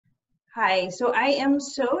Hi, so I am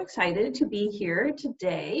so excited to be here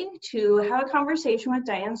today to have a conversation with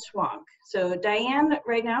Diane Swonk. So Diane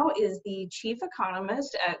right now is the chief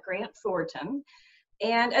economist at Grant Thornton.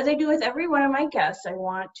 And as I do with every one of my guests, I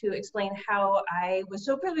want to explain how I was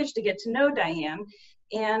so privileged to get to know Diane.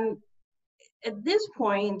 And at this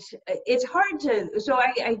point, it's hard to, so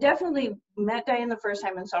I definitely met Diane the first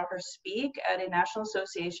time and saw her speak at a National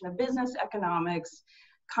Association of Business Economics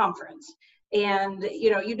conference. And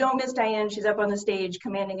you don't miss Diane. She's up on the stage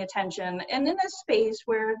commanding attention, and in a space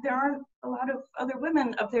where there aren't a lot of other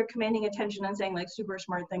women up there commanding attention and saying like super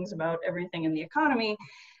smart things about everything in the economy.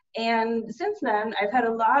 And since then, I've had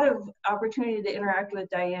a lot of opportunity to interact with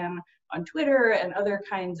Diane on Twitter and other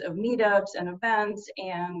kinds of meetups and events.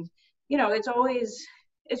 And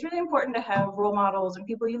it's really important to have role models and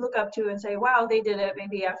people you look up to and say, wow, they did it.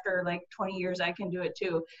 Maybe after like 20 years, I can do it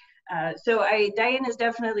too. Diane is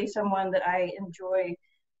definitely someone that I enjoy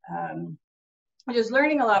just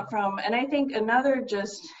learning a lot from. And I think another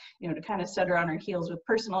just, to kind of set her on her heels with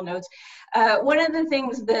personal notes, one of the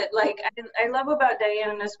things that I love about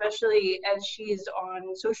Diane, especially as she's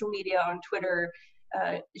on social media, on Twitter,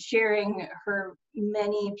 sharing her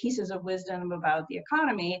many pieces of wisdom about the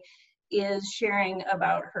economy, is sharing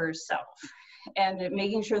about herself and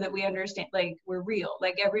making sure that we understand, like, we're real.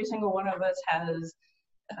 Like every single one of us has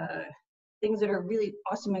things that are really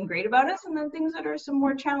awesome and great about us, and then things that are some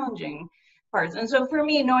more challenging parts. And so for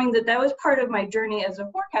me, knowing that that was part of my journey as a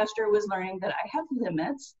forecaster was learning that I have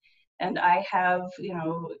limits and I have,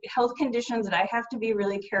 health conditions that I have to be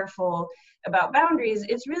really careful about boundaries.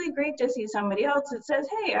 It's really great to see somebody else that says,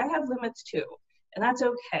 hey, I have limits too, and that's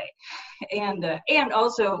okay. And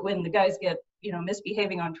also when the guys get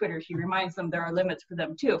misbehaving on Twitter, she reminds them there are limits for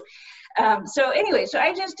them too. So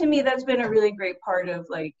to me, that's been a really great part of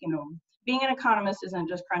being an economist isn't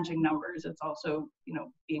just crunching numbers, it's also,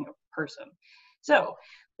 being a person. So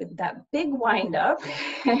with that big wind up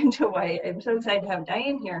into why I'm so excited to have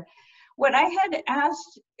Diane here, what I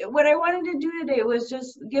wanted to do today was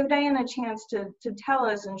just give Diane a chance to tell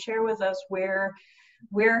us and share with us where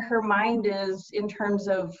her mind is in terms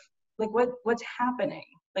of what's happening,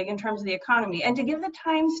 in terms of the economy, and to give the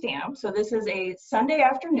timestamp. So this is a Sunday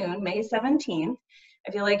afternoon, May 17th.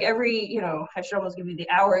 I feel like I should almost give you the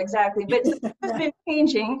hour exactly, but it's been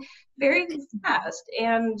changing very fast.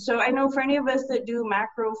 And so I know for any of us that do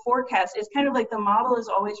macro forecasts, it's kind of like the model is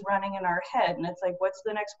always running in our head. And it's like, what's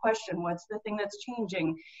the next question? What's the thing that's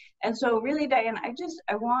changing? And so really, Diane,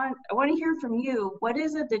 I want to hear from you. What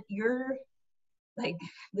is it that you're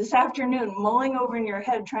this afternoon mulling over in your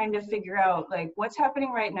head, trying to figure out what's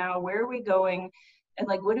happening right now, where are we going, and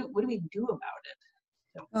what do we do about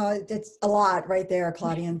it? That's a lot right there,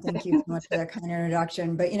 Claudia, and thank you so much for that kind of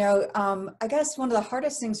introduction. But I guess one of the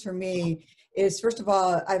hardest things for me is, first of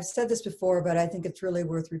all, I've said this before, but I think it's really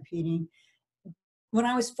worth repeating. When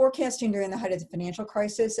I was forecasting during the height of the financial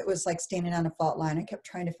crisis, it was like standing on a fault line. I kept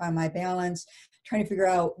trying to find my balance, trying to figure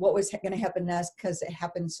out what was going to happen next because it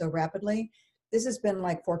happened so rapidly. This has been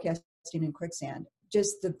like forecasting in quicksand.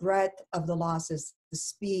 Just the breadth of the losses, the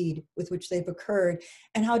speed with which they've occurred,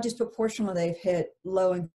 and how disproportionately they've hit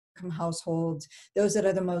low-income households, those that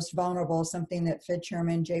are the most vulnerable, something that Fed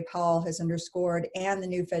Chairman Jay Powell has underscored, and the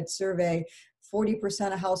new Fed survey,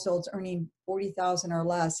 40% of households earning $40,000 or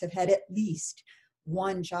less have had at least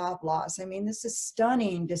one job loss. I mean, this is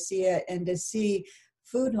stunning to see it, and to see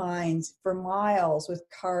food lines for miles with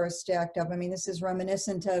cars stacked up. I mean, this is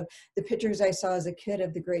reminiscent of the pictures I saw as a kid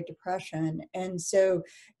of the Great Depression. And so,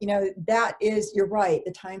 that is, you're right,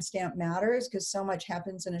 the timestamp matters because so much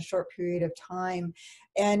happens in a short period of time.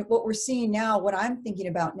 And what we're seeing now, what I'm thinking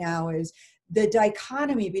about now is the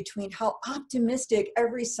dichotomy between how optimistic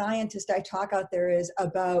every scientist I talk out there is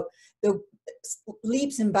about the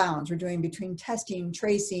leaps and bounds we're doing between testing,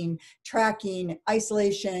 tracing, tracking,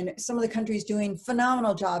 isolation. Some of the countries doing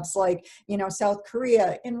phenomenal jobs like, South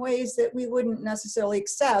Korea, in ways that we wouldn't necessarily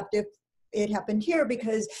accept if it happened here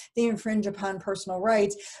because they infringe upon personal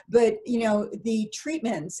rights. But, the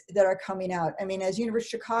treatments that are coming out, I mean, as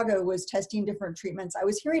University of Chicago was testing different treatments, I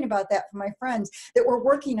was hearing about that from my friends that were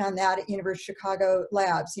working on that at University of Chicago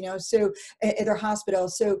labs, so at their hospital.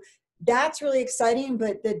 So that's really exciting,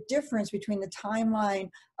 but the difference between the timeline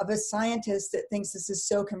of a scientist that thinks this is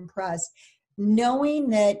so compressed, knowing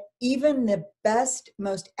that even the best,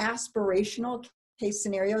 most aspirational case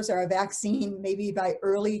scenarios are a vaccine maybe by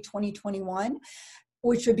early 2021,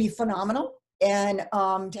 which would be phenomenal. And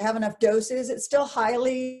to have enough doses, it's still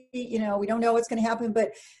highly, we don't know what's going to happen, but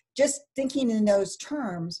just thinking in those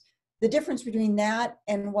terms, the difference between that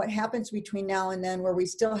and what happens between now and then, where we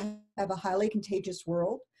still have a highly contagious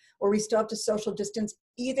world, where we still have to social distance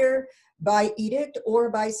either by edict or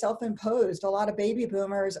by self-imposed. A lot of baby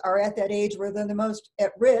boomers are at that age where they're the most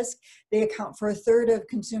at risk. They account for a third of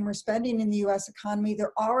consumer spending in the US economy.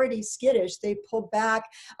 They're already skittish. They pull back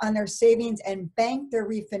on their savings and bank their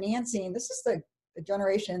refinancing. This is the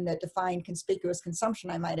generation that defined conspicuous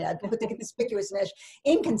consumption, I might add, put the conspicuousness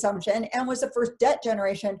in consumption, and was the first debt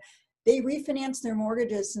generation. They refinanced their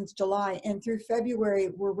mortgages since July, and through February,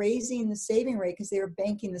 we're raising the saving rate because they were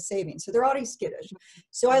banking the savings. So they're already skittish.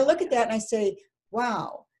 So I look at that and I say,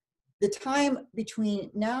 wow, the time between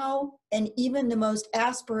now and even the most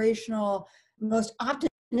aspirational, most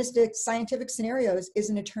optimistic scientific scenarios is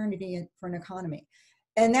an eternity for an economy.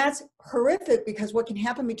 And that's horrific, because what can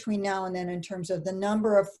happen between now and then in terms of the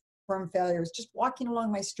number of firm failures. Just walking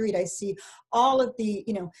along my street, I see all of the,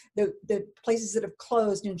 the places that have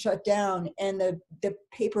closed and shut down, and the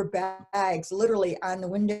paper bags literally on the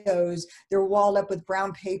windows. They're walled up with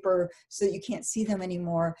brown paper so that you can't see them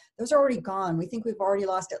anymore. Those are already gone. We think we've already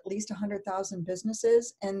lost at least 100,000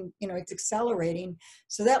 businesses, and it's accelerating.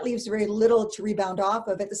 So that leaves very little to rebound off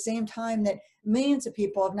of, at the same time that millions of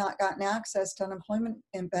people have not gotten access to unemployment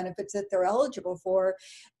and benefits that they're eligible for.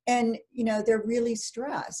 And, they're really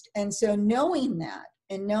stressed. And so knowing that,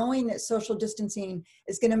 and knowing that social distancing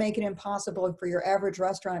is going to make it impossible for your average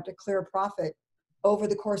restaurant to clear a profit over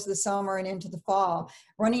the course of the summer and into the fall,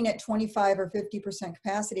 running at 25 or 50%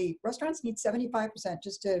 capacity, restaurants need 75%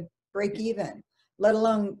 just to break even, let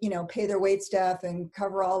alone, pay their wait staff and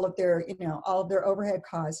cover all of their, all of their overhead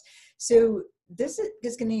costs. So this is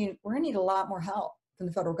we're going to need a lot more help from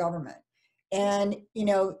the federal government. And,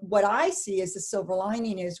 what I see as the silver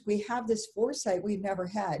lining is we have this foresight we've never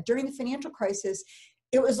had. During the financial crisis,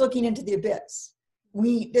 it was looking into the abyss.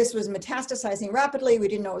 This was metastasizing rapidly. We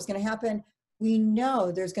didn't know what was going to happen. We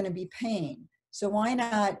know there's going to be pain. So why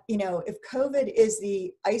not, if COVID is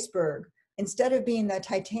the iceberg, instead of being the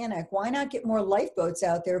Titanic, why not get more lifeboats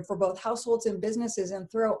out there for both households and businesses, and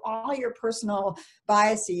throw all your personal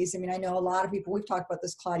biases? I mean, I know a lot of people, we've talked about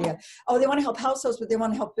this, Claudia. Oh, they want to help households, but they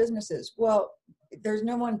want to help businesses. Well, there's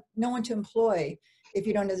no one to employ if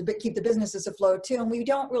you don't keep the businesses afloat too. And we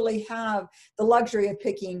don't really have the luxury of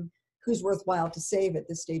picking who's worthwhile to save at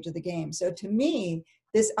this stage of the game. So to me,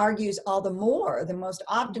 this argues all the more, the most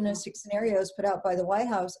optimistic scenarios put out by the White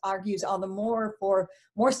House argues all the more for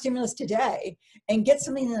more stimulus today, and get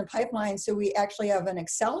something in the pipeline so we actually have an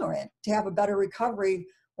accelerant to have a better recovery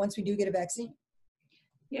once we do get a vaccine.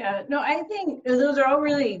 Yeah, no, I think those are all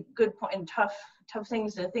really good and tough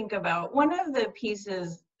things to think about. One of the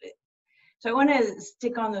pieces, so I want to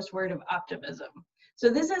stick on this word of optimism. So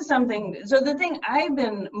this is something, so the thing I've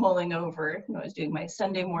been mulling over, I was doing my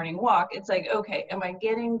Sunday morning walk, it's like, okay, am I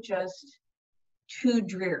getting just too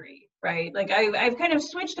dreary, right? Like I've kind of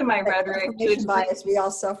switched in my rhetoric to bias we all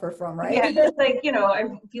suffer from, right? Yeah, it's like, I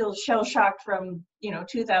feel shell-shocked from,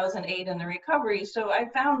 2008 and the recovery. So I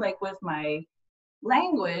found, like, with my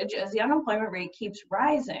language, as the unemployment rate keeps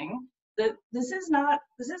rising, that this isn't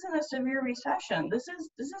a severe recession. This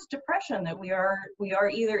is depression that we are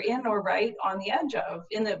either in or right on the edge of,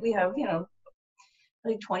 in that we have,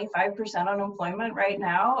 like 25% unemployment right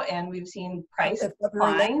now, and we've seen price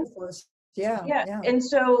decline. Yeah. And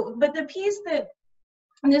so, but the piece that,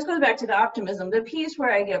 and this goes back to the optimism, the piece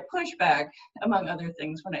where I get pushback, among other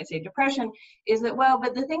things, when I say depression, is that, well,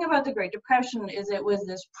 but the thing about the Great Depression is it was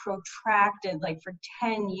this protracted, like for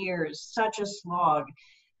 10 years, such a slog.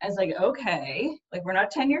 I was like, okay, like we're not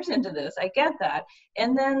 10 years into this, I get that.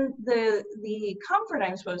 And then the comfort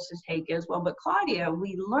I'm supposed to take is, well, but Claudia,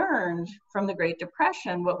 we learned from the Great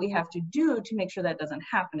Depression what we have to do to make sure that doesn't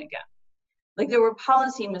happen again. Like there were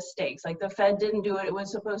policy mistakes, like the Fed didn't do what it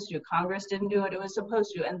was supposed to, Congress didn't do what it was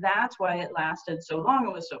supposed to, and that's why it lasted so long,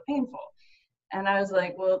 it was so painful. And I was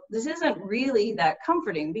like, well, this isn't really that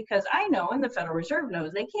comforting, because I know, and the Federal Reserve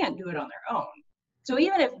knows, they can't do it on their own. So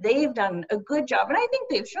even if they've done a good job, and I think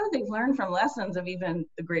they've shown they've learned from lessons of even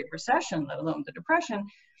the Great Recession, let alone the Depression,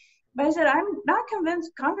 but I said, I'm not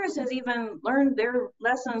convinced Congress has even learned their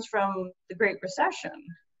lessons from the Great Recession,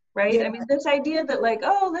 right? Yeah. I mean, this idea that like,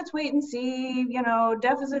 oh, let's wait and see,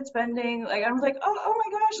 deficit spending, like, I was like, oh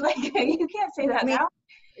my gosh, like, you can't say that now.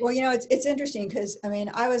 Well, it's interesting because,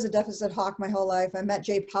 I was a deficit hawk my whole life. I met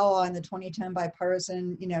Jay Powell in the 2010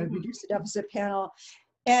 bipartisan, reduce the deficit panel.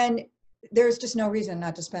 And there's just no reason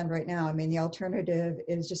not to spend right now. I mean, the alternative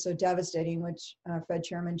is just so devastating, which Fed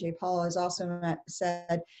Chairman Jay Powell has also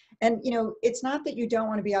said. And, it's not that you don't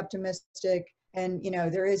want to be optimistic. And,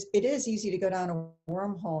 it is easy to go down a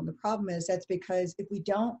wormhole. And the problem is that's because if we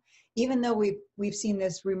don't, even though we've seen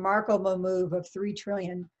this remarkable move of $3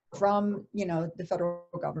 trillion from, the federal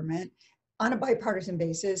government, on a bipartisan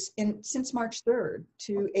basis since March 3rd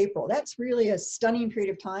to April. That's really a stunning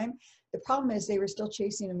period of time. The problem is they were still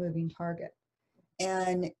chasing a moving target.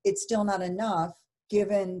 And it's still not enough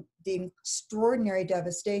given the extraordinary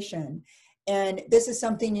devastation. And this is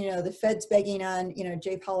something, the Fed's begging on,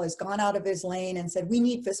 Jay Powell has gone out of his lane and said, we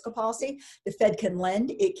need fiscal policy. The Fed can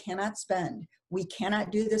lend, it cannot spend. We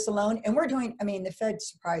cannot do this alone. And the Fed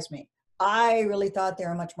surprised me. I really thought they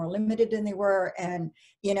were much more limited than they were. And,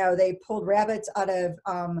 they pulled rabbits out of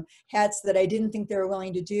hats that I didn't think they were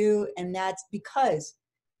willing to do. And that's because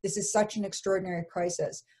this is such an extraordinary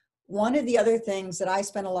crisis. One of the other things that I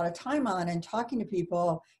spend a lot of time on and talking to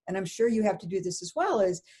people, and I'm sure you have to do this as well,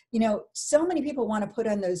 is, so many people want to put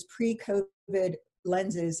on those pre-COVID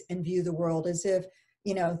lenses and view the world as if,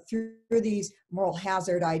 through these moral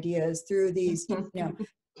hazard ideas, through these,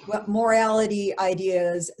 morality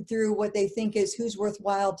ideas, through what they think is who's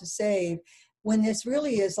worthwhile to save, when this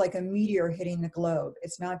really is like a meteor hitting the globe.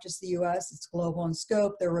 It's not just the US, it's global in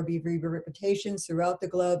scope. There will be reverberations throughout the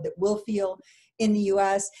globe that will feel in the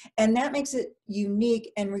US, and that makes it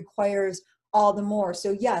unique and requires all the more.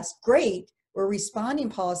 So yes, great, we're responding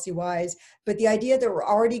policy-wise, but the idea that we're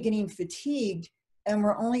already getting fatigued and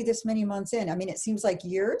we're only this many months in, it seems like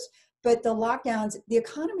years, but the lockdowns, the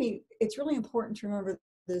economy, it's really important to remember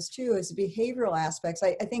this too, is the behavioral aspects.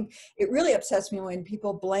 I think it really upsets me when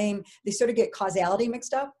people blame, they sort of get causality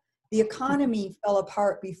mixed up. The economy fell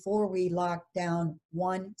apart before we locked down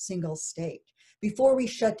one single state, before we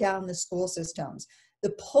shut down the school systems.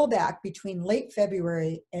 The pullback between late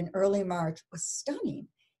February and early March was stunning.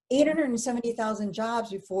 870,000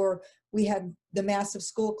 jobs before we had the massive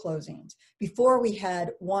school closings, before we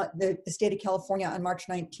had the state of California on March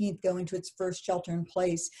 19th go into its first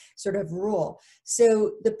shelter-in-place sort of rule.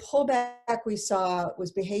 So the pullback we saw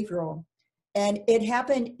was behavioral, and it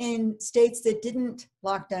happened in states that didn't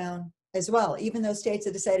lock down as well. Even those states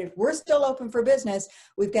that decided we're still open for business,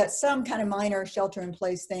 we've got some kind of minor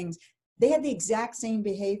shelter-in-place things, they had the exact same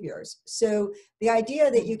behaviors. So the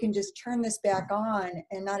idea that you can just turn this back on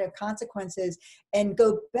and not have consequences and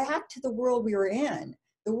go back to the world we were in,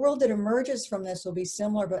 the world that emerges from this will be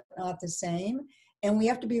similar but not the same. And we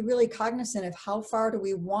have to be really cognizant of how far do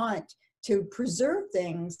we want to preserve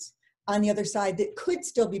things on the other side that could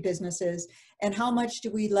still be businesses, and how much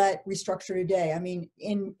do we let restructure today?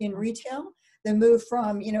 In retail, the move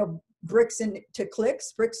from, bricks to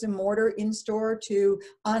clicks, bricks and mortar in store to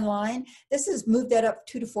online, this has moved that up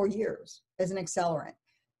 2 to 4 years as an accelerant.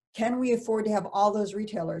 Can we afford to have all those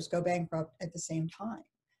retailers go bankrupt at the same time?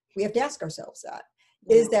 We have to ask ourselves that.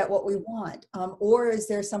 Is that what we want? Or is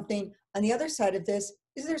there something on the other side of this?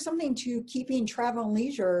 Is there something to keeping travel and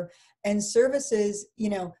leisure and services,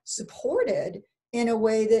 supported in a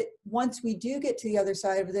way that once we do get to the other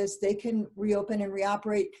side of this, they can reopen and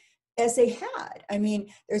reoperate as they had?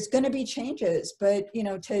 There's going to be changes, but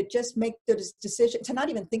to just make the decision to not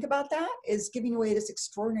even think about that is giving away this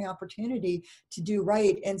extraordinary opportunity to do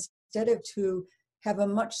right, instead of to have a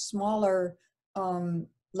much smaller,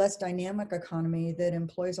 less dynamic economy that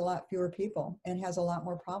employs a lot fewer people and has a lot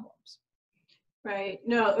more problems. Right.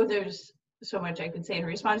 No, there's so much I could say in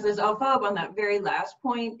response to this. I'll follow up on that very last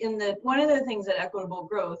point, in that one of the things that equitable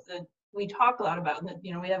growth that we talk a lot about, and that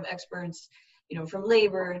we have experts, from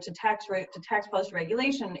labor to tax policy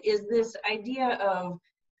regulation, is this idea of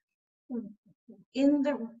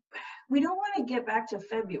we don't want to get back to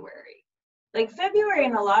February. Like February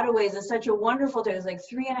in a lot of ways is such a wonderful day. It's like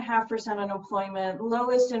 3.5% unemployment,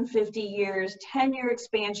 lowest in 50 years, 10-year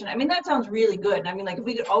expansion. That sounds really good.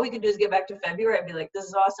 If all we could do is get back to February, I'd be like, this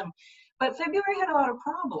is awesome. But February had a lot of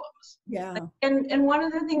problems. Yeah. And one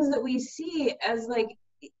of the things that we see as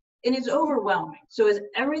and it's overwhelming. So as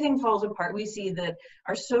everything falls apart, we see that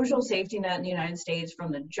our social safety net in the United States,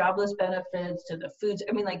 from the jobless benefits to the foods,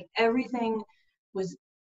 everything was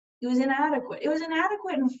inadequate. It was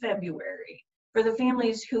inadequate in February for the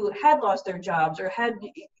families who had lost their jobs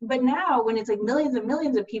but now when it's like millions and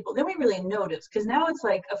millions of people, then we really notice, because now it's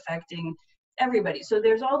like affecting everybody. So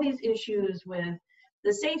there's all these issues with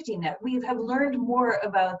the safety net. We have learned more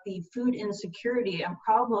about the food insecurity and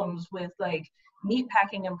problems with meat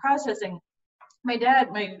packing and processing. My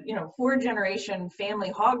dad, my 4-generation family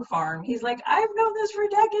hog farm, he's like, I've known this for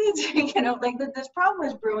decades, that this problem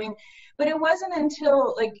is brewing. But it wasn't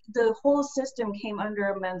until the whole system came under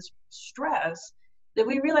immense stress that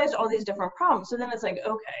we realized all these different problems. So then it's like,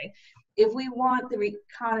 okay, if we want the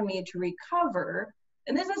economy to recover,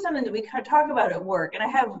 and this is something that we kind of talk about at work, and I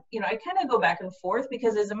have, I kind of go back and forth,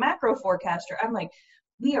 because as a macro forecaster, I'm like,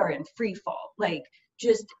 we are in free fall.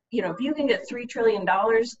 just, you know, if you can get $3 trillion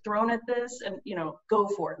thrown at this, and, you know, go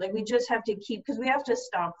for it. Like, we just have to keep, because we have to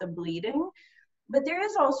stop the bleeding. But there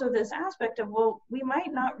is also this aspect of, well, we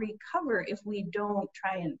might not recover if we don't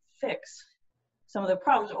try and fix some of the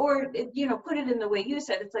problems, or, you know, put it in the way you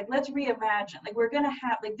said. It's like, let's reimagine. Like, we're going to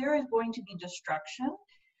have, like, there is going to be destruction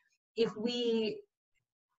if we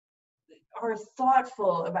are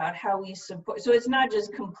thoughtful about how we support. So it's not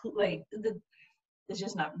just complete, like, it's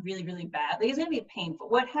just not really, really bad. Like, it's going to be painful.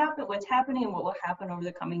 What's happening and what will happen over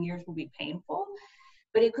the coming years will be painful,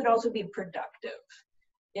 but it could also be productive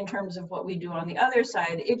in terms of what we do on the other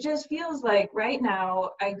side. It just feels like right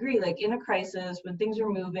now, I agree, like, in a crisis, when things are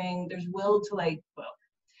moving, there's will to, like, well,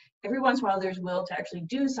 every once in a while there's will to actually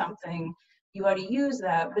do something. You ought to use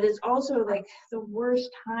that, but it's also like the worst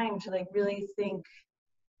time to, like, really think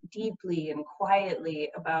deeply and quietly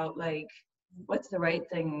about, like, what's the right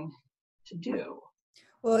thing to do.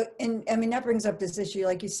 Well, and I mean, that brings up this issue,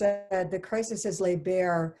 like you said, the crisis has laid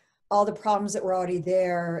bare all the problems that were already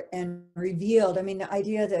there and revealed. I mean, the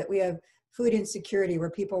idea that we have food insecurity, where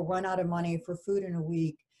people run out of money for food in a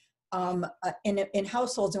week. In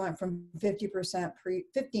households, it went from 15%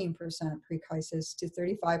 pre-crisis to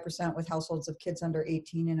 35% with households of kids under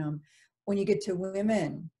 18 in them. When you get to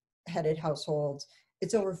women-headed households,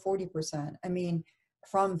 it's over 40%. I mean,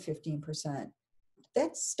 from 15%.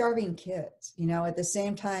 That's starving kids, you know. At the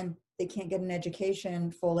same time, they can't get an education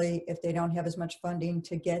fully if they don't have as much funding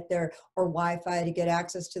to get there, or Wi-Fi to get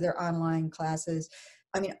access to their online classes.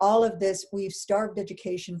 I mean, all of this, we've starved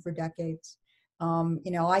education for decades. You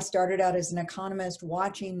know, I started out as an economist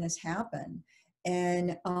watching this happen,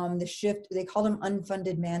 and the shift, they call them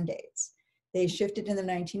unfunded mandates. They shifted in the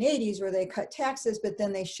 1980s where they cut taxes, but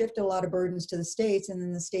then they shifted a lot of burdens to the states, and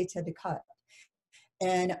then the states had to cut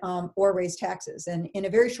and or raise taxes. And in a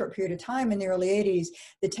very short period of time in the early 80s,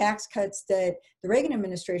 the tax cuts that the Reagan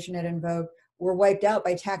administration had invoked were wiped out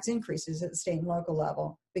by tax increases at the state and local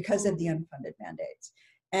level because of the unfunded mandates.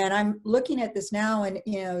 And I'm looking at this now, and,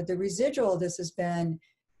 you know, the residual of this has been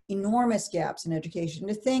enormous gaps in education.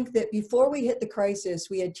 To think that before we hit the crisis,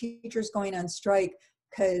 we had teachers going on strike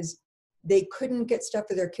because they couldn't get stuff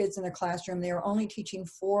for their kids in their classroom. They were only teaching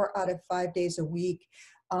 4 out of 5 days a week.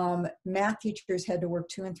 Math teachers had to work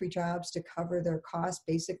 2 and 3 jobs to cover their costs,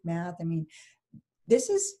 basic math. I mean, this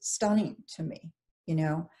is stunning to me, you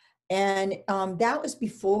know, and that was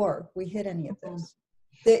before we hit any of this.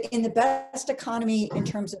 In the best economy in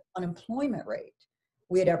terms of unemployment rate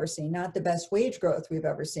we had ever seen, not the best wage growth we've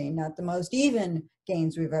ever seen, not the most even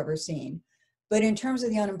gains we've ever seen, but in terms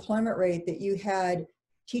of the unemployment rate, that you had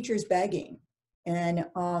teachers begging and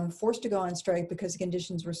forced to go on strike because the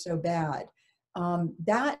conditions were so bad.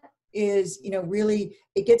 That is, you know, really,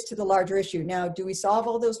 it gets to the larger issue. Now, do we solve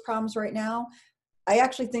all those problems right now? I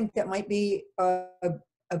actually think that might be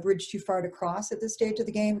a bridge too far to cross at this stage of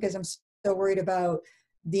the game, because I'm so worried about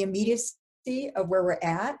the immediacy of where we're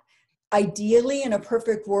at. Ideally, in a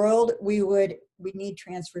perfect world, we need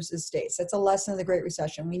transfers to states. That's a lesson of the Great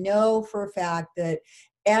Recession. We know for a fact that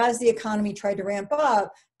as the economy tried to ramp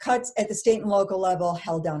up, cuts at the state and local level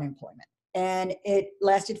held down employment. And it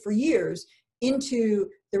lasted for years into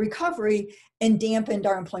the recovery and dampened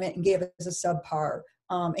our employment and gave us a subpar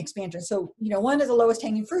expansion. So, you know, one of the lowest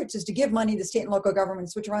hanging fruits is to give money to state and local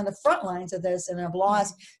governments, which are on the front lines of this and have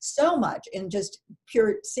lost so much in just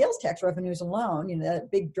pure sales tax revenues alone, you know,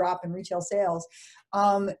 that big drop in retail sales.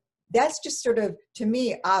 That's just sort of, to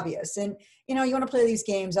me, obvious. And, you know, you want to play these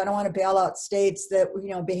games. I don't want to bail out states that,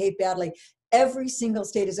 you know, behave badly. Every single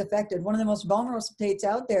state is affected. One of the most vulnerable states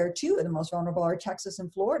out there, 2 of the most vulnerable, are Texas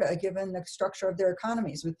and Florida, given the structure of their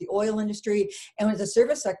economies. With the oil industry and with the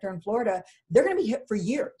service sector in Florida, they're going to be hit for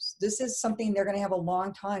years. This is something they're going to have a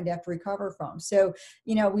long time to have to recover from. So,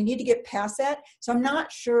 you know, we need to get past that. So I'm not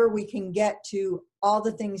sure we can get to all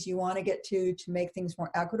the things you want to get to make things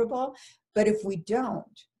more equitable. But if we don't,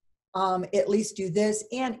 at least do this.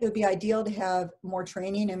 And it would be ideal to have more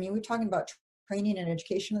training. I mean, we're talking about training and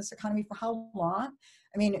education in this economy for how long?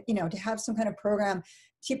 I mean, you know, to have some kind of program.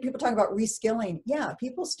 People talk about reskilling. Yeah,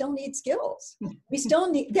 people still need skills. We still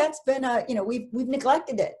need, that's been a, you know, we've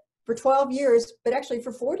neglected it for 12 years, but actually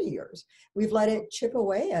for 40 years. We've let it chip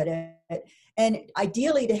away at it. And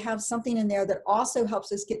ideally to have something in there that also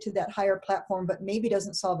helps us get to that higher platform, but maybe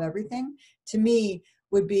doesn't solve everything, to me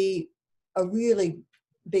would be a really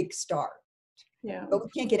big start. Yeah. But we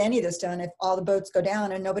can't get any of this done if all the boats go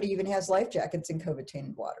down and nobody even has life jackets in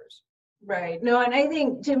COVID-tainted waters. Right. No, and I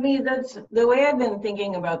think, to me, that's the way I've been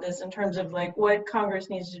thinking about this in terms of like what Congress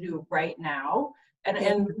needs to do right now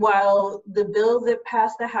And while the bill that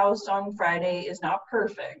passed the House on Friday is not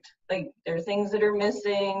perfect, like there are things that are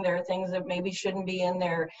missing, there are things that maybe shouldn't be in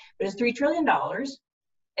there, but it's $3 trillion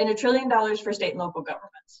and $1 trillion for state and local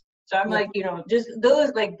governments. So I'm like, you know, just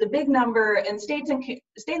those, like the big number, and state and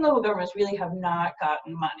local governments really have not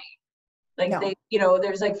gotten money. Like they, you know,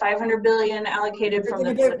 there's like 500 billion allocated from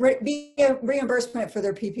the be a reimbursement for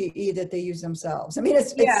their PPE that they use themselves. I mean,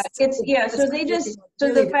 it's so they just,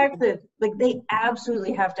 so the fact that like they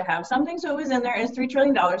absolutely have to have something. So it was in there, and it's $3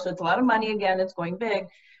 trillion. So it's a lot of money. Again, it's going big.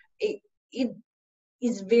 It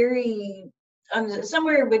is very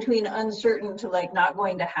somewhere between uncertain to like not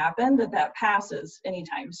going to happen that passes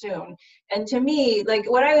anytime soon. And to me, like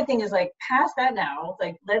what I would think is like pass that now.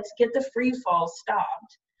 Like let's get the free fall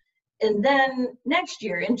stopped. And then next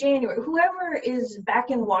year in January, whoever is back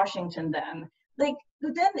in Washington then, like,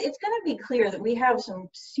 then it's going to be clear that we have some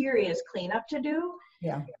serious cleanup to do.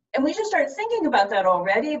 Yeah. And we should start thinking about that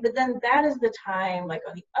already. But then that is the time, like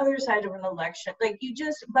on the other side of an election, like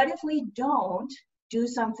but if we don't do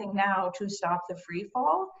something now to stop the free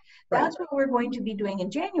fall, that's what we're going to be doing in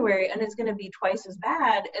January. And it's going to be twice as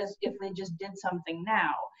bad as if we just did something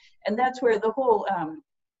now. And that's where the whole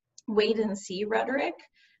wait and see rhetoric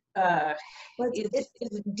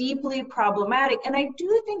is deeply problematic. And I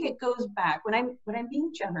do think it goes back, when I'm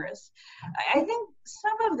being generous, I think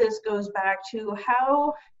some of this goes back to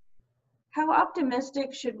how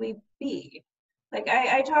optimistic should we be? Like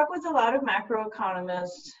I talk with a lot of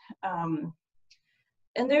macroeconomists,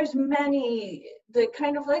 and there's many that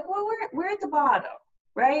kind of like, well, we're at the bottom,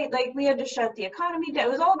 right? Like we had to shut the economy down.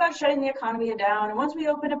 It was all about shutting the economy down. And once we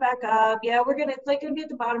open it back up, yeah, it's like gonna be at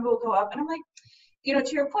the bottom, but we'll go up. And I'm like, you know,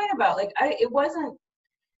 to your point about like, it was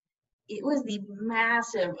the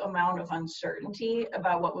massive amount of uncertainty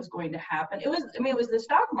about what was going to happen. It was the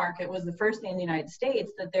stock market was the first thing in the United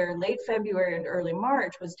States that their late February and early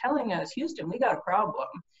March was telling us, Houston, we got a problem.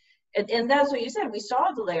 And that's what you said. We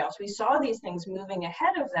saw the layoffs. We saw these things moving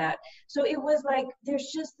ahead of that. So it was like,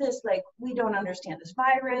 there's just this, like, we don't understand this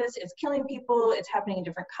virus. It's killing people. It's happening in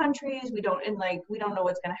different countries. We don't know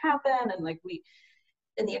what's going to happen. And like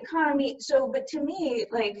in the economy. So, but to me,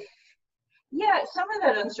 like, yeah, some of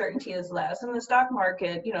that uncertainty is less. And the stock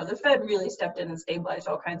market, you know, the Fed really stepped in and stabilized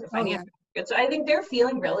all kinds of financial markets. So I think they're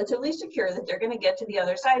feeling relatively secure that they're going to get to the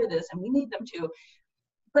other side of this, and we need them to.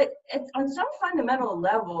 But on some fundamental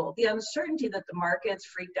level, the uncertainty that the markets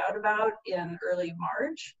freaked out about in early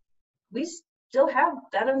March, we still have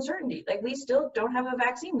that uncertainty. Like we still don't have a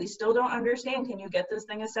vaccine. We still don't understand, can you get this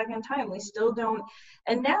thing a second time? We still don't.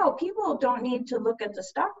 And now people don't need to look at the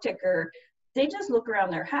stock ticker. They just look around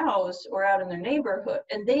their house or out in their neighborhood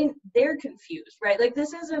and they're confused, right? Like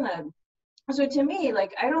this isn't so to me,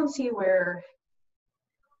 like I don't see where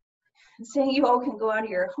saying you all can go out of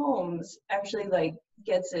your homes actually like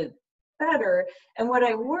gets it better. And what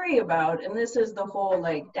I worry about, and this is the whole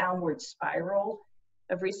like downward spiral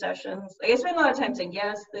of recessions. Like I spend a lot of time saying,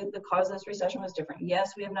 yes, the cause of this recession was different.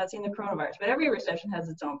 Yes, we have not seen the coronavirus, but every recession has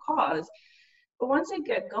its own cause. But once they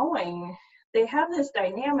get going, they have this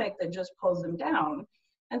dynamic that just pulls them down.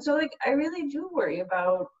 And so like, I really do worry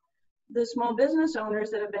about the small business owners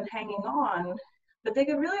that have been hanging on, but they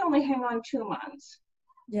could really only hang on 2 months.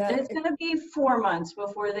 Yeah. And it's going to be 4 months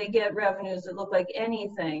before they get revenues that look like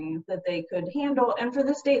anything that they could handle. And for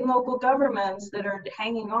the state and local governments that are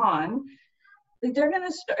hanging on, they're going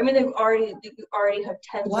to start. I mean, they already have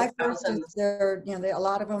tens of thousands. A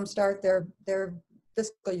lot of them start their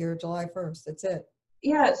fiscal year July 1st. That's it.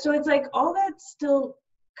 Yeah. So it's like all that's still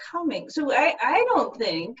coming. So I don't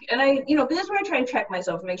think, and but this is where I try and check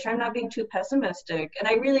myself and make sure I'm not being too pessimistic. And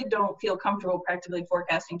I really don't feel comfortable practically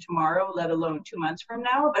forecasting tomorrow, let alone 2 months from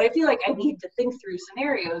now. But I feel like I need to think through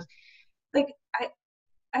scenarios. Like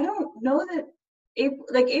I don't know that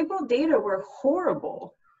April data were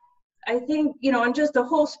horrible. I think, and just the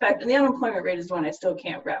whole spectrum, the unemployment rate is one I still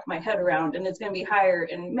can't wrap my head around, and it's going to be higher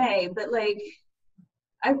in May. But like,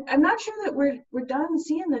 I'm not sure that we're done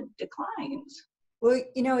seeing the declines. Well,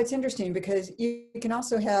 it's interesting because you can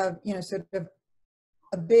also have, sort of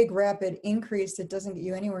a big rapid increase that doesn't get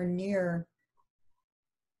you anywhere near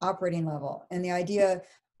operating level. And the idea,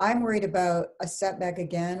 I'm worried about a setback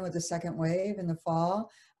again with the second wave in the fall.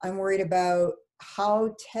 I'm worried about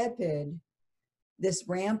how tepid this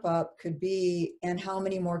ramp up could be and how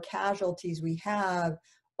many more casualties we have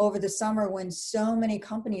over the summer when so many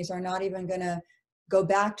companies are not even going to go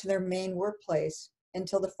back to their main workplace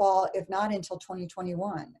until the fall, if not until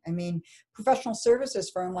 2021. I mean, professional services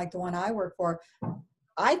firm like the one I work for,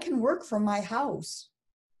 I can work from my house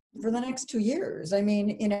for the next 2 years. I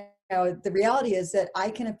mean, the reality is that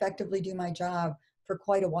I can effectively do my job for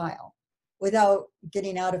quite a while. without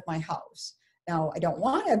getting out of my house. Now, I don't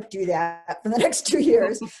want to do that for the next 2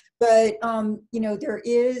 years, but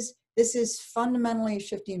this is fundamentally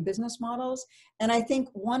shifting business models. And I think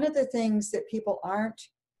one of the things that people aren't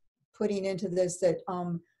putting into this that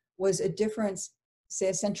was a difference, say,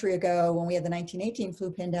 a century ago when we had the 1918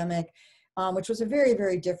 flu pandemic, which was a very,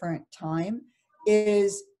 very different time,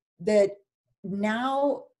 is that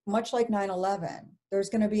now, much like 9/11, there's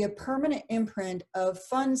going to be a permanent imprint of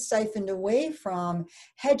funds siphoned away from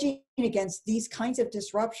hedging against these kinds of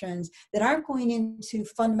disruptions that aren't going into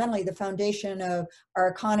fundamentally the foundation of our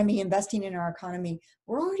economy, investing in our economy.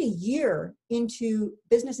 We're already a year into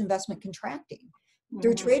business investment contracting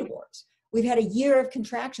through trade wars. We've had a year of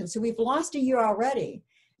contraction, so we've lost a year already.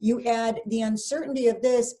 You add the uncertainty of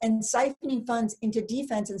this and siphoning funds into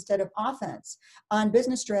defense instead of offense on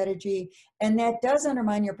business strategy, and that does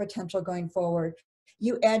undermine your potential going forward.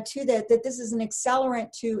 You add to that this is an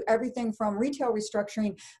accelerant to everything from retail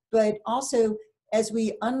restructuring, but also as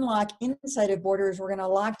we unlock inside of borders, we're going to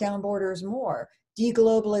lock down borders more.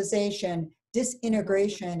 Deglobalization,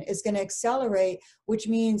 disintegration is going to accelerate, which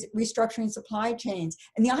means restructuring supply chains.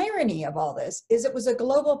 And the irony of all this is it was a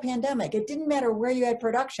global pandemic. It didn't matter where you had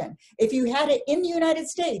production. If you had it in the United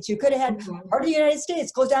States, you could have had part of the United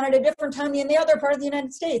States closed down at a different time than the other part of the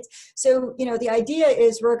United States. So, the idea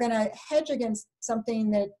is we're going to hedge against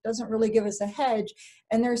something that doesn't really give us a hedge.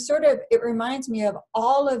 And there's it reminds me of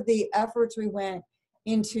all of the efforts we went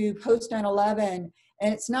into post 9/11.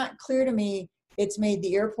 And it's not clear to me it's made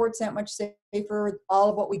the airports that much safer, all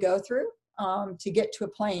of what we go through to get to a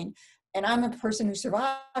plane. And I'm a person who's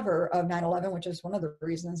survivor of 9/11, which is one of the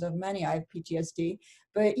reasons of many. I have PTSD.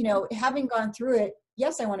 But, having gone through it,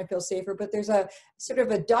 yes, I want to feel safer, but there's a sort of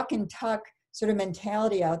a duck and tuck sort of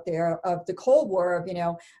mentality out there of the Cold War of,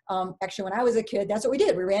 actually when I was a kid, that's what we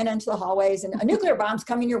did. We ran into the hallways and a nuclear bomb's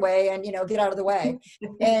coming your way and, get out of the way.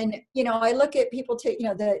 And, I look at people take,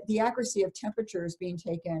 the accuracy of temperatures being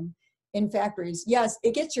taken in factories. Yes,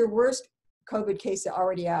 it gets your worst COVID case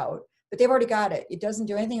already out, but they've already got it. It doesn't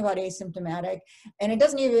do anything about asymptomatic. And it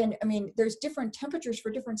doesn't even, there's different temperatures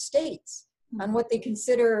for different states on what they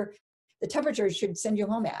consider the temperature should send you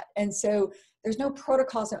home at. And so there's no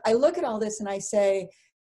protocols. I look at all this and I say,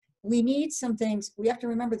 we need some things. We have to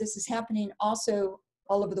remember this is happening also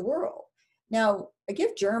all over the world. Now, I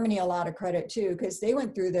give Germany a lot of credit too, because they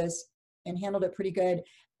went through this and handled it pretty good.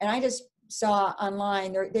 And I just saw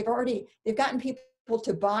online, they've gotten people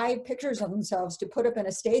to buy pictures of themselves to put up in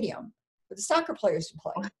a stadium for the soccer players to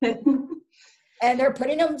play. And they're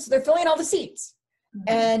filling all the seats.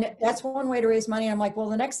 And that's one way to raise money. I'm like, well,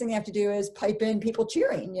 the next thing they have to do is pipe in people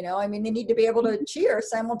cheering, they need to be able to cheer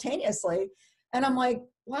simultaneously. And I'm like,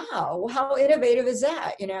 wow, how innovative is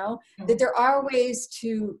that? That there are ways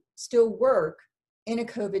to still work in a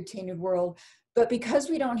COVID-tainted world. But because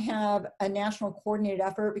we don't have a national coordinated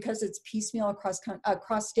effort, because it's piecemeal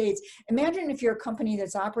across states, imagine if you're a company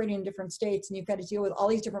that's operating in different states and you've got to deal with all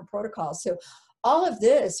these different protocols. So all of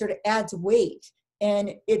this sort of adds weight.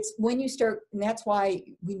 And it's when you start, and that's why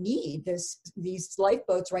we need these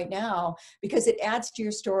lifeboats right now, because it adds to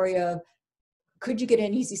your story of, could you get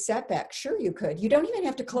an easy setback? Sure you could. You don't even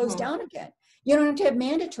have to close down again. You don't have to have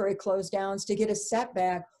mandatory close downs to get a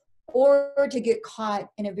setback or to get caught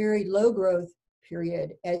in a very low growth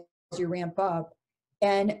period as you ramp up,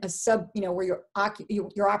 and a where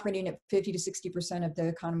you're operating at 50 to 60% of the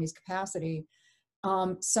economy's capacity.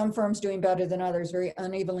 Some firms doing better than others, very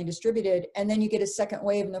unevenly distributed. And then you get a second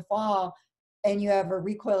wave in the fall and you have a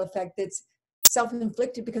recoil effect that's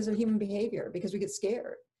self-inflicted because of human behavior, because we get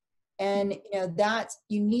scared. And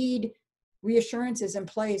you need reassurances in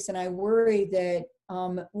place. And I worry that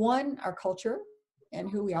one, our culture and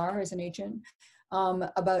who we are as a nation,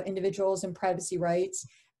 about individuals and privacy rights.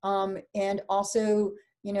 And also,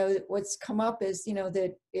 what's come up is,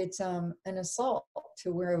 that it's an assault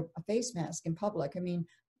to wear a face mask in public.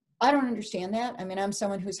 I don't understand that. I'm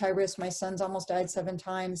someone who's high risk. My son's almost died 7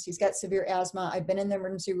 times. He's got severe asthma. I've been in the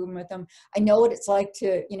emergency room with him. I know what it's like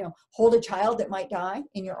to, hold a child that might die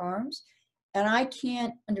in your arms. And I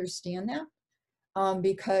can't understand that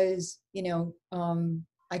because,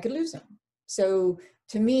 I could lose him. So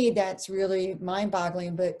to me, that's really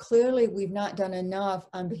mind-boggling, but clearly we've not done enough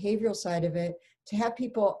on behavioral side of it to have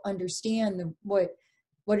people understand what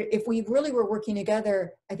if we really were working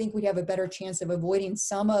together, I think we'd have a better chance of avoiding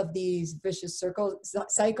some of these vicious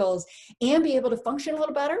cycles and be able to function a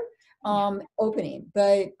little better opening.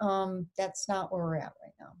 But that's not where we're at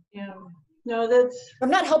right now. Yeah. No, that's... I'm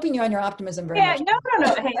not helping you on your optimism very much.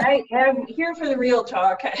 No. Hey, I'm here for the real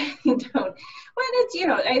talk. I don't. But it's,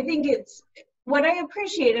 I think it's what I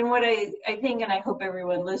appreciate and what I think, and I hope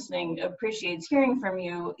everyone listening appreciates hearing from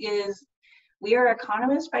you, is we are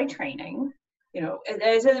economists by training. You know, as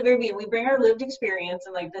I said at the very beginning, we bring our lived experience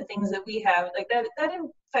and like the things that we have, like that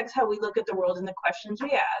affects how we look at the world and the questions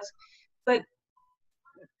we ask. But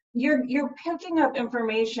you're picking up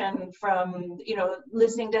information from, you know,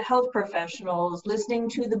 listening to health professionals, listening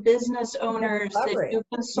to the business owners that you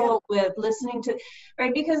consult with, listening to,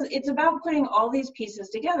 right? Because it's about putting all these pieces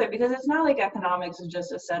together, because it's not like economics is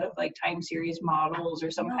just a set of like time series models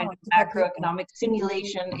or some kind of macroeconomic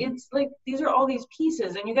simulation. It's like, these are all these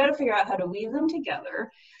pieces and you got to figure out how to weave them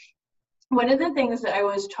together. One of the things that I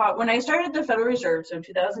was taught when I started at the Federal Reserve, so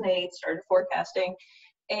 2008, started forecasting,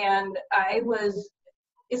 and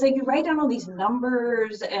it's like you write down all these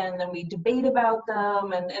numbers and then we debate about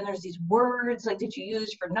them, and there's these words like that you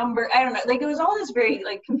use for number. I don't know, like it was all this very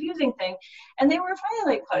like confusing thing. And they were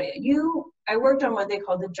finally like, Claudia, I worked on what they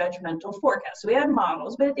called the judgmental forecast. So we had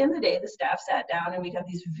models, but at the end of the day, the staff sat down and we'd have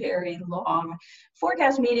these very long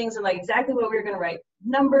forecast meetings and like exactly what we were going to write,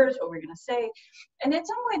 numbers, what we were going to say. And at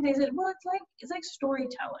some point they said, well, it's like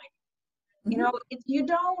storytelling. You know,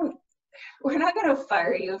 we're not going to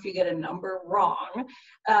fire you if you get a number wrong,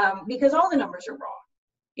 because all the numbers are wrong.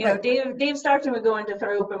 You know, Dave Stockton would go into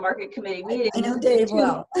Federal Open Market Committee meetings. I know Dave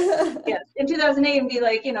well. Yes, in 2008 and be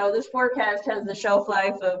like, you know, this forecast has the shelf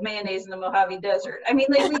life of mayonnaise in the Mojave Desert. I mean,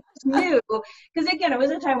 like we just knew, because again, it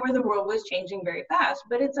was a time where the world was changing very fast.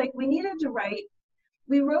 But it's like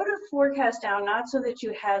we wrote a forecast down not so that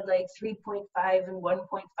you had like 3.5 and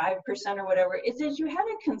 1.5% or whatever. It's that you had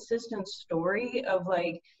a consistent story of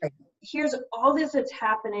like, here's all this that's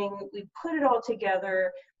happening, we put it all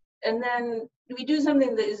together, and then we do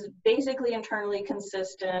something that is basically internally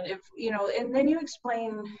consistent, if you know, and then you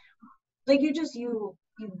explain, like you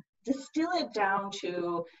distill it down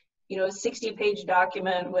to, you know, a 60-page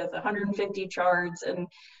document with 150 charts, and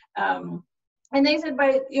they said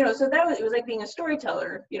it was like being a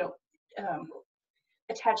storyteller, you know,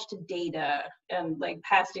 attached to data and like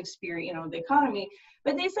past experience, you know, the economy.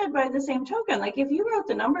 But they said by the same token, like if you wrote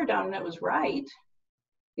the number down and it was right,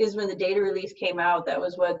 because when the data release came out, that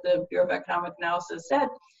was what the Bureau of Economic Analysis said,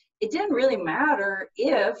 it didn't really matter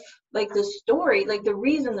if like the story, like the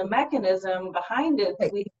reason, the mechanism behind it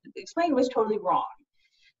that we explained was totally wrong.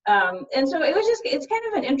 And so it's kind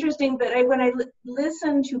of an interesting, but when I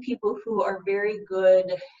listen to people who are very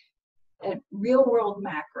good at real world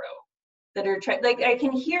macro, that are like I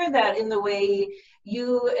can hear that in the way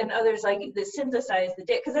you and others like that synthesize the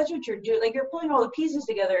data, because that's what you're doing. Like you're pulling all the pieces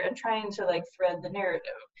together and trying to like thread the narrative.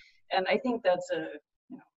 And I think that's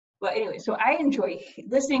well, anyway, so I enjoy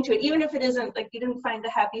listening to it, even if it isn't like you didn't find the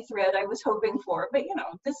happy thread I was hoping for. But you know,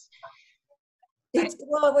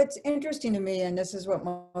 well, what's interesting to me, and this is what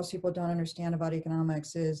most people don't understand about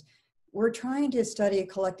economics, is we're trying to study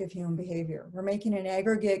collective human behavior. We're making an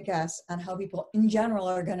aggregate guess on how people in general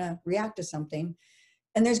are going to react to something.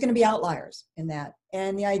 And there's going to be outliers in that.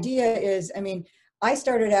 And the idea is, I mean, I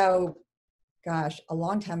started out, gosh, a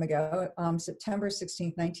long time ago, September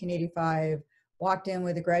 16th, 1985, walked in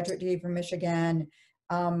with a graduate degree from Michigan.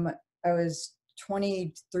 I was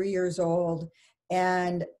 23 years old,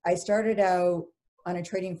 and I started out on a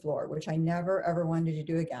trading floor, which I never, ever wanted to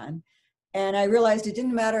do again. And I realized it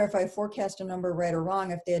didn't matter if I forecast a number right or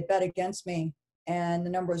wrong. If they had bet against me and the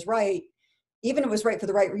number was right, even if it was right for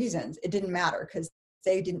the right reasons, it didn't matter because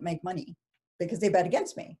they didn't make money because they bet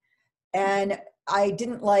against me. And I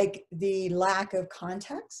didn't like the lack of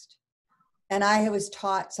context. And I was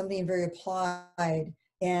taught something very applied,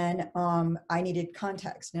 and I needed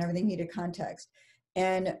context, and everything needed context.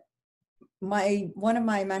 And one of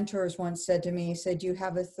my mentors once said to me, he said, you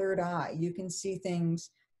have a third eye. You can see things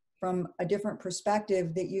from a different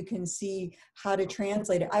perspective, that you can see how to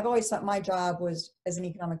translate it. I've always thought my job was as an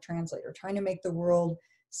economic translator, trying to make the world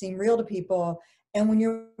seem real to people. And when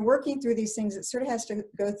you're working through these things, it sort of has to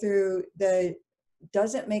go through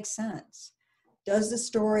does it make sense? Does the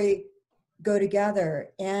story go together?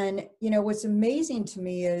 And, you know, what's amazing to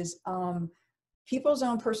me is people's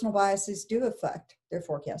own personal biases do affect their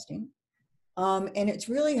forecasting. And it's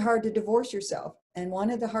really hard to divorce yourself. And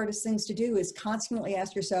one of the hardest things to do is constantly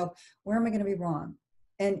ask yourself, where am I going to be wrong?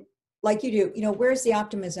 And like you do, you know, where's the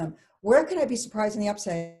optimism? Where can I be surprised on the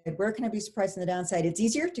upside? Where can I be surprised on the downside? It's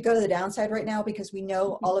easier to go to the downside right now because we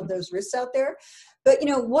know all of those risks out there. But, you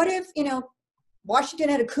know, what if, you know, Washington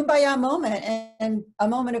had a kumbaya moment and a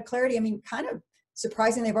moment of clarity? I mean, kind of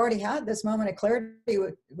surprising they've already had this moment of clarity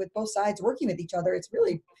with both sides working with each other. It's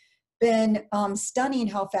really been stunning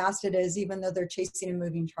how fast it is, even though they're chasing a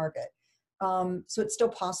moving target. So it's still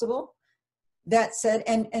possible. that said,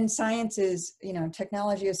 and science is, you know,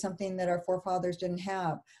 technology is something that our forefathers didn't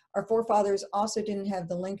have. Our forefathers also didn't have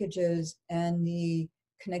the linkages and the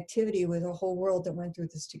connectivity with the whole world that went through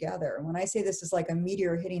this together. And when I say this is like a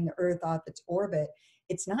meteor hitting the Earth off its orbit,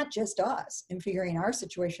 it's not just us in figuring our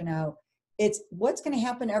situation out. It's what's going to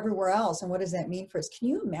happen everywhere else, and what does that mean for us? Can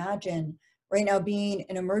you imagine right now being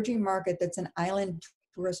an emerging market that's an island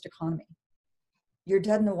tourist economy? You're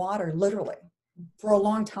dead in the water, literally, for a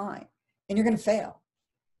long time, and you're going to fail.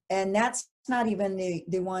 And that's not even the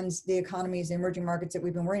economies, the emerging markets that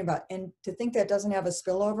we've been worrying about. And to think that doesn't have a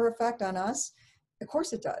spillover effect on us, of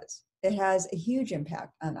course it does. It has a huge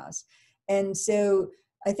impact on us. And so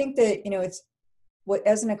I think that, you know, it's what,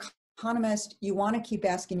 as an economist, you want to keep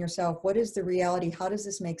asking yourself, what is the reality? How does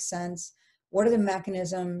this make sense? What are the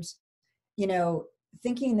mechanisms? You know,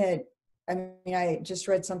 thinking that, I mean, I just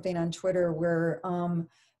read something on Twitter where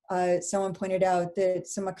someone pointed out that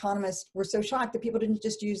some economists were so shocked that people didn't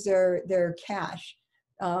just use their cash.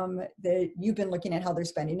 That you've been looking at how they're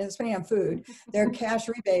spending. They're spending on food, their cash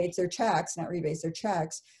rebates, their checks, not rebates, their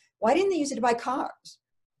checks. Why didn't they use it to buy cars?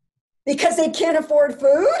 Because they can't afford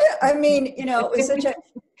food? I mean, you know,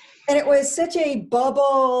 it was such a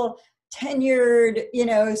bubble, tenured, you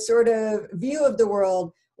know, sort of view of the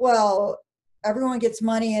world. Well, everyone gets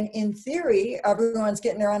money, and in theory, everyone's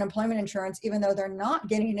getting their unemployment insurance, even though they're not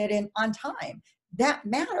getting it in on time. That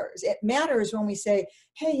matters. It matters when we say,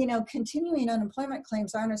 hey, you know, continuing unemployment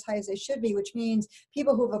claims aren't as high as they should be, which means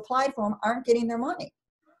people who have applied for them aren't getting their money.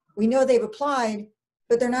 We know they've applied,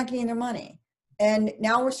 but they're not getting their money. And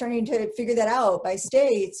now we're starting to figure that out by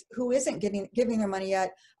states who isn't giving their money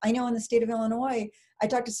yet. I know in the state of Illinois, I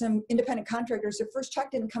talked to some independent contractors. Their first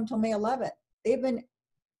check didn't come till May 11th. They've been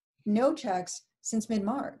no checks since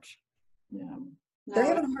mid-March. Yeah. No. They're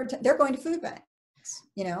having a hard time. They're going to food banks,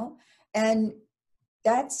 you know, and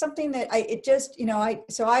that's something that I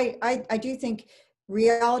do think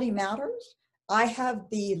reality matters. I have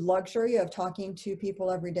the luxury of talking to people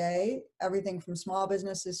every day, everything from small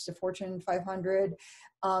businesses to Fortune 500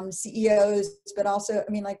 CEOs, but also,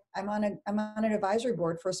 I mean, like I'm on an advisory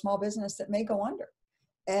board for a small business that may go under.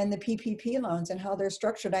 And the PPP loans and how they're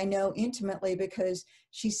structured, I know intimately because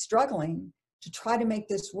she's struggling to try to make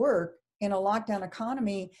this work in a lockdown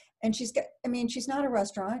economy. And she's not a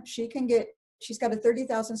restaurant. She's got a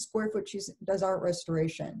 30,000 square foot, she does art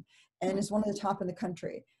restoration and is one of the top in the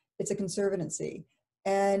country. It's a conservancy.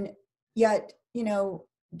 And yet, you know,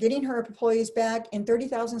 getting her employees back in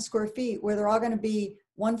 30,000 square feet where they're all going to be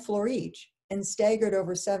one floor each and staggered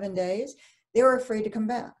over 7 days, they were afraid to come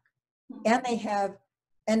back. And they have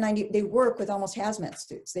N90, they work with almost hazmat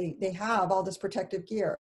suits. They have all this protective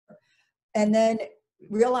gear. And then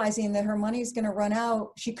realizing that her money's going to run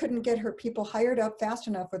out, she couldn't get her people hired up fast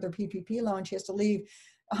enough with her PPP loan. She has to leave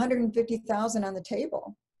 $150,000 on the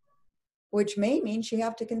table, which may mean she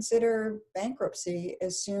have to consider bankruptcy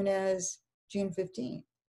as soon as June 15th.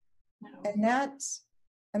 No. And that's,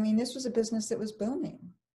 I mean, this was a business that was booming,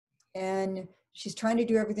 and she's trying to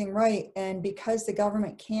do everything right. And because the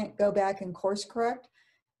government can't go back and course correct,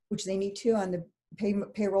 which they need to on the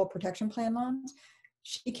payroll protection plan loans,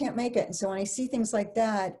 she can't make it. And so when I see things like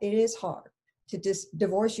that, it is hard to just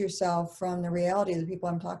divorce yourself from the reality of the people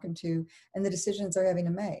I'm talking to and the decisions they're having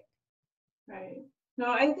to make. Right.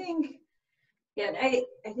 No, I think, yeah, I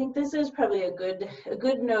think this is probably a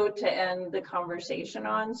good note to end the conversation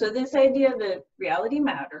on. So this idea that reality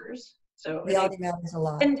matters. So reality matters a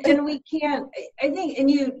lot. And we can't, I think,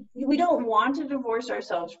 and we don't want to divorce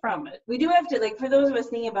ourselves from it. We do have to, like, for those of us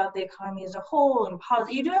thinking about the economy as a whole and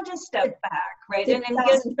policy, you do have to step back, right? And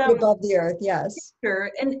get some above the earth, yes.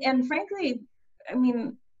 Sure. And frankly, I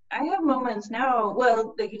mean, I have moments now,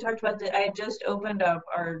 well, like you talked about, I just opened up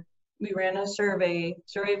we ran a survey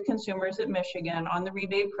of consumers at Michigan on the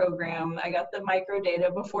rebate program. I got the micro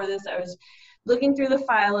data. Before this, I was looking through the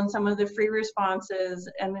file and some of the free responses,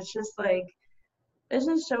 and it's just like, this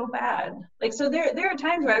is so bad. Like, so there are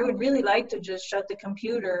times where I would really like to just shut the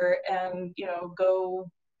computer and, you know, go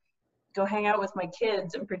hang out with my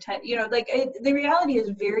kids and pretend, you know, like the reality is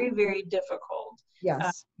very, very difficult.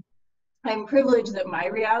 Yes. I'm privileged that my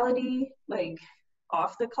reality, like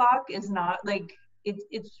off the clock, is not like,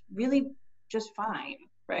 it's really just fine,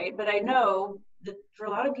 right? But I know that for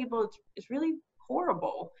a lot of people, it's really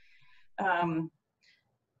horrible.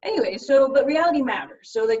 Anyway, but reality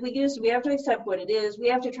matters. So like we have to accept what it is. We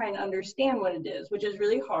have to try and understand what it is, which is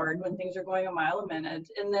really hard when things are going a mile a minute.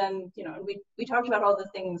 And then, you know, we talked about all the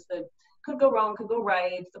things that could go wrong, could go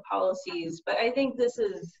right, the policies. But I think this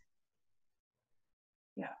is,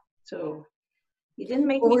 yeah. So You didn't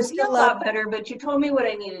make Well, me we're feel still a lot better, but you told me what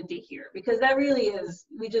I needed to hear, because that really is,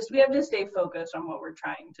 we have to stay focused on what we're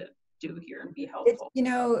trying to do here and be it's, helpful. you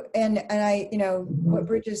know, and I, you know, what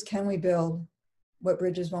bridges can we build? What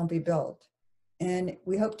bridges won't be built? And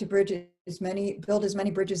we hope to build as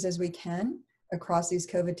many bridges as we can across these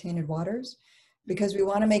COVID tainted waters, because we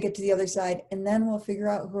want to make it to the other side, and then we'll figure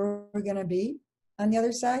out who we're going to be on the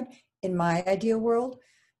other side. In my ideal world,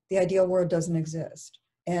 the ideal world doesn't exist.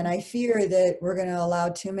 And I fear that we're going to allow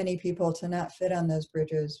too many people to not fit on those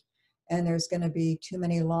bridges, and there's going to be too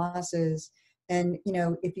many losses. And, you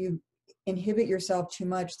know, if you inhibit yourself too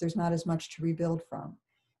much, there's not as much to rebuild from.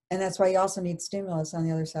 And that's why you also need stimulus on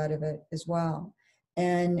the other side of it as well.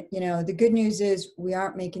 And, you know, the good news is we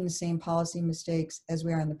aren't making the same policy mistakes as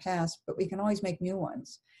we are in the past, but we can always make new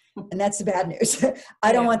ones. And that's the bad news.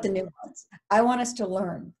 I don't want the new ones. I want us to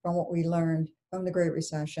learn from what we learned from the Great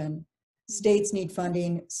Recession. States need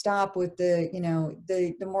funding. Stop with the, you know,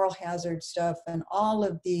 the moral hazard stuff and all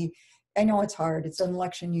of the, I know it's hard. It's an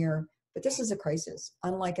election year, but this is a crisis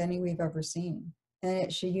unlike any we've ever seen. And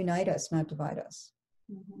it should unite us, not divide us.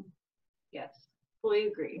 Mm-hmm. Yes, fully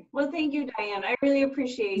agree. Well, thank you, Diane. I really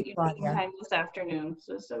appreciate you taking time this afternoon.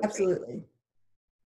 So great. Absolutely.